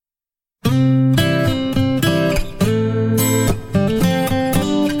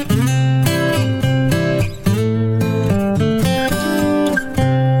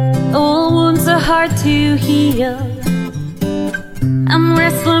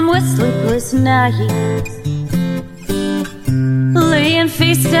sleepless nights, laying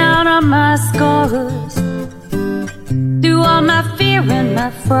face down on my scars, through all my fear and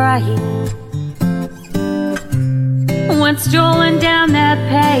my fright. Went strolling down that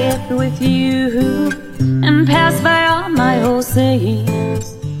path with you and passed by all my old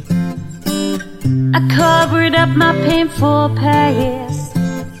sins. I covered up my painful past,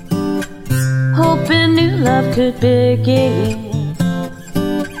 hoping new love could begin.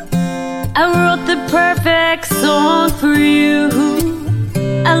 I wrote the perfect song for you,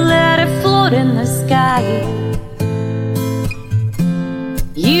 I let it float in the sky.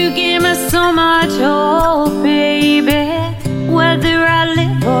 You gave me so much hope, baby, whether I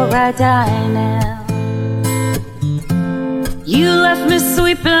live or I die now. You left me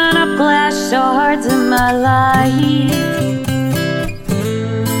sweeping up glass shards in my life.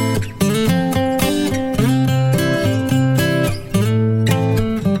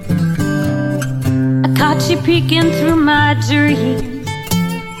 Caught you peeking through my dreams,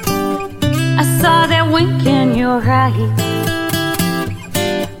 I saw that wink in your eyes.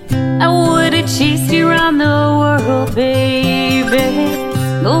 I would've chased you around the world, baby,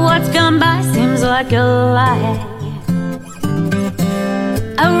 but what's gone by seems like a lie.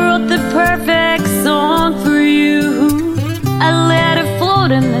 I wrote the perfect song for you, I let it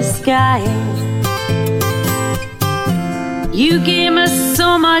float in the sky. You gave me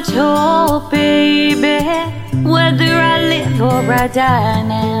so much hope, baby, whether I live or I die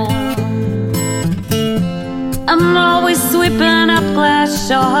now. I'm always sweeping up glass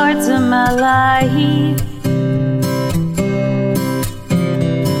shards in my life.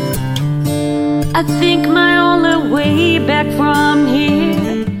 I think my only way back from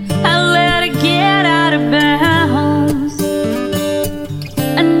here, I let it get out of bounds.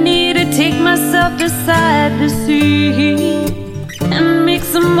 I need to take myself beside the sea and make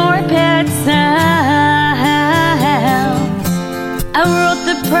some more bad sounds. I wrote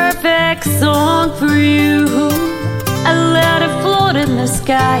the perfect song for you, I let it float in the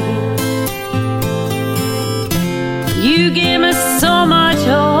sky. You gave me so much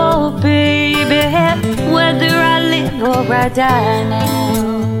hope, baby, whether I live or I die now.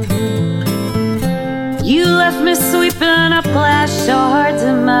 You left me sweeping up glass shards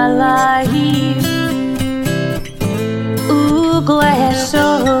in my life. Ooh, glass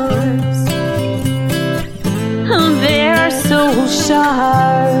shards, they're so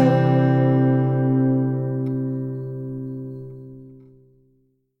sharp.